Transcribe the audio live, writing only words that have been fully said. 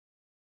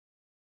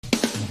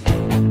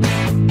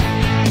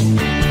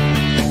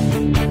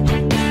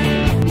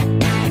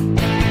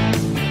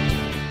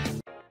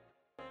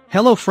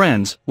Hello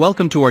friends,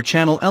 welcome to our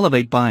channel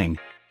Elevate Buying.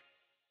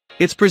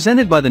 It's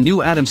presented by the new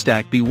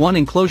Atomstack B1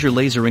 Enclosure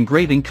laser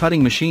engraving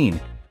cutting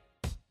machine.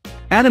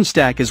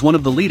 Atomstack is one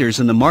of the leaders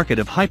in the market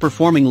of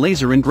high-performing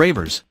laser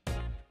engravers.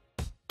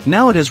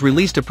 Now it has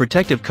released a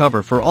protective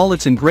cover for all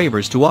its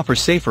engravers to offer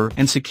safer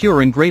and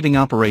secure engraving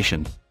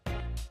operation.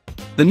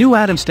 The new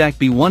Atomstack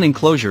B1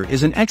 Enclosure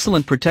is an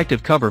excellent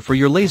protective cover for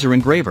your laser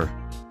engraver.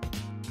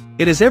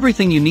 It has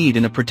everything you need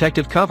in a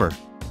protective cover.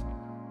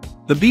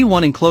 The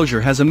B1 Enclosure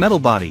has a metal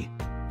body.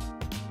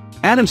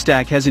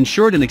 Atomstack has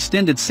ensured an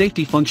extended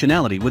safety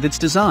functionality with its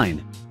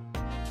design.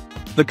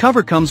 The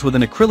cover comes with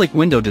an acrylic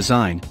window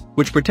design,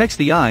 which protects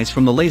the eyes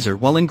from the laser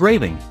while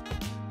engraving.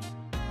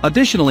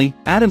 Additionally,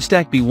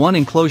 Atomstack B1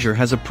 Enclosure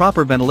has a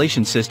proper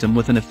ventilation system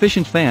with an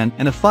efficient fan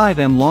and a 5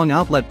 long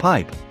outlet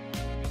pipe.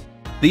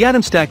 The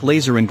Atomstack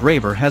laser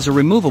engraver has a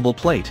removable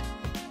plate.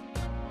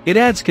 It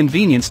adds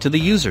convenience to the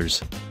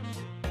users.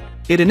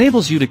 It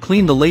enables you to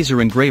clean the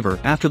laser engraver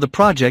after the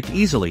project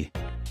easily.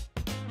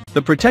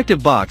 The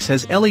protective box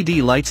has LED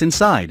lights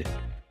inside.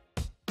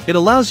 It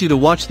allows you to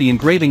watch the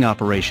engraving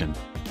operation.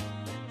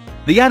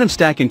 The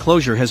Atomstack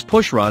Enclosure has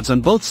pushrods on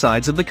both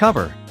sides of the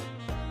cover.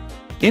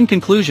 In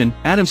conclusion,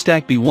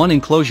 Atomstack B1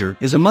 Enclosure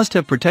is a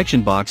must-have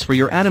protection box for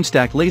your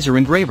Atomstack laser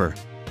engraver.